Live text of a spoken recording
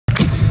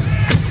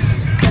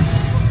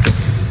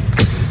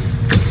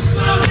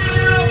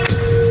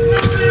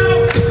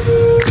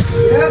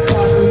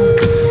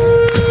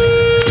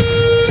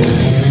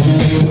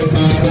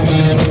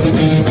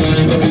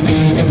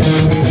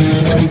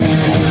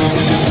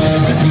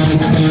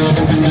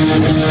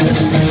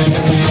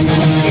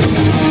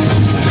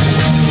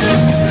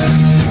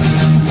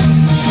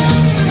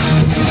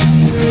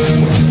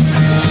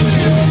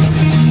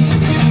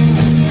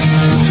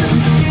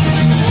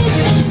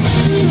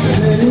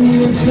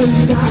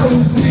since I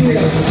was here.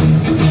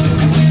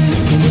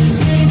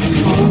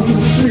 On the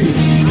street,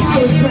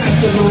 I was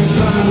passing my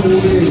time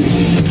away.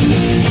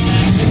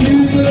 To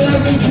the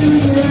left and to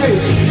the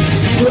right,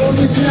 from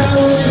the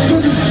shower to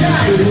the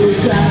sky, it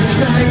was out of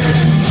sight.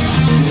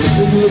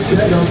 It was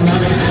dead on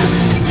night.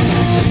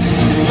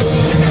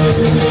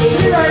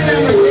 Here I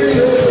am again,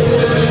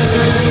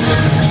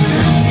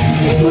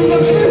 with a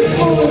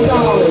fistful of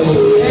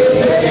dollars.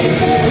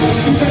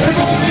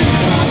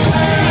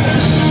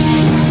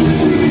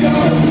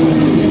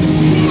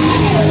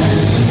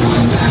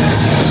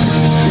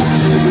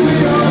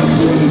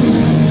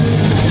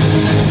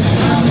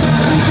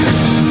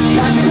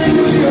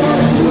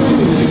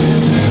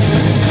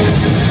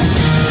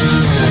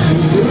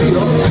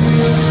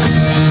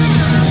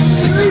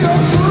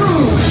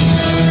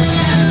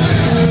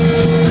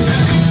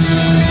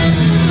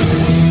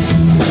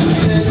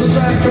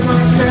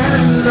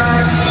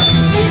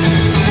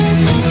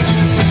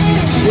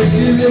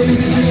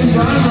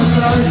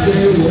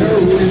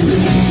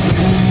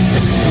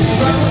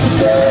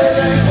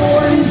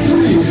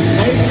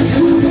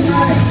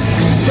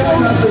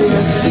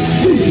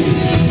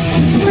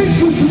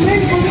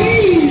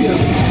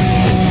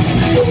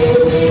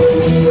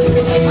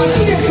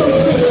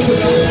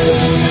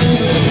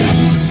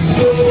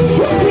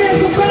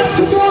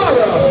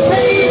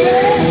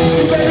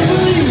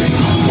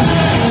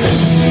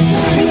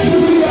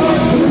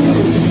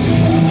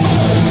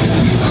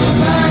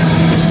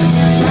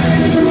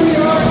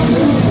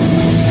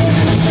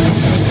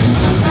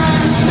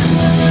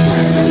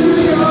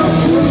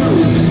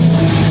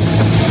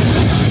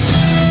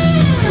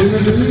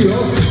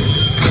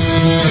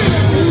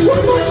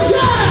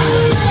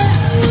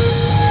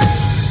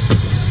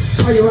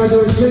 Are you ready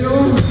to sing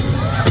along?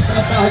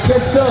 I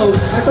guess so.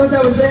 I thought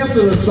that was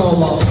after the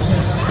solo. I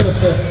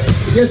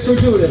guess we'll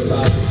do it,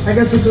 Bob. I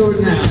guess we'll do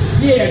it now.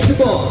 Yeah,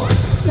 come on.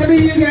 Let me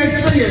you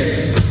guys sing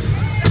it.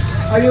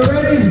 Are you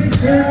ready?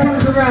 Here it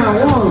comes around.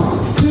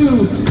 1,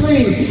 2,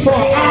 3, 4.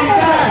 I'm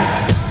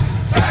back.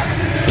 Back in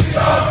the New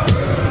York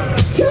groove.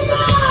 Come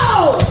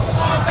on!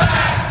 I'm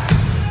back.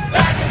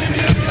 Back in the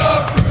New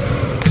York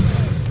groove.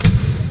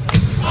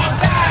 I'm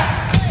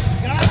back.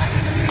 Back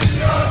in the New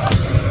York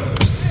groove.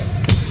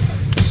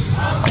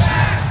 I'm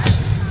back.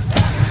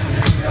 Back in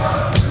the New York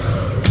groove.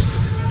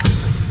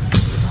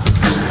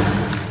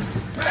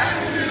 Back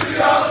in the New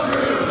York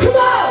groove. Come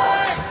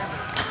on!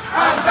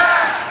 I'm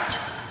back.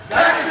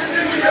 Back in the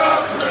New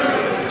York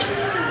groove.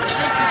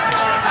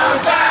 I'm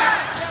back.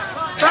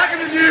 Back in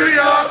the New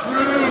York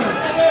groove.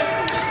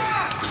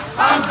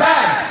 I'm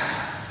back.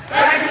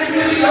 Back in the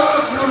New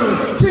York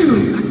groove. 2,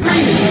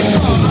 3,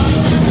 4.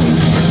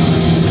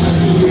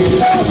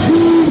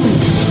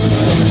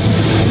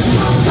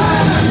 I'm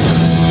back.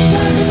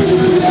 Back in the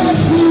New York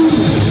groove.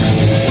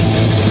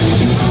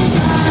 I'm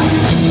back.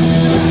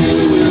 Back in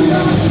the New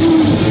York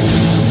groove.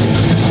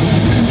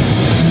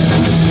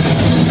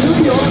 New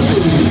York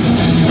groove.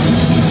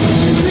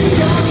 New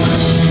York.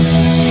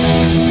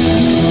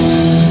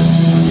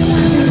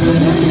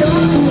 New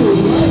York groove.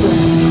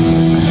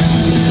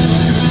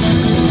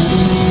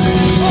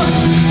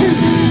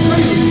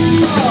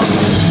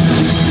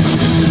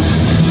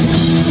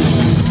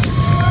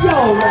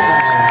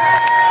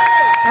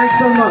 Thanks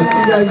so much.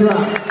 You guys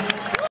rock.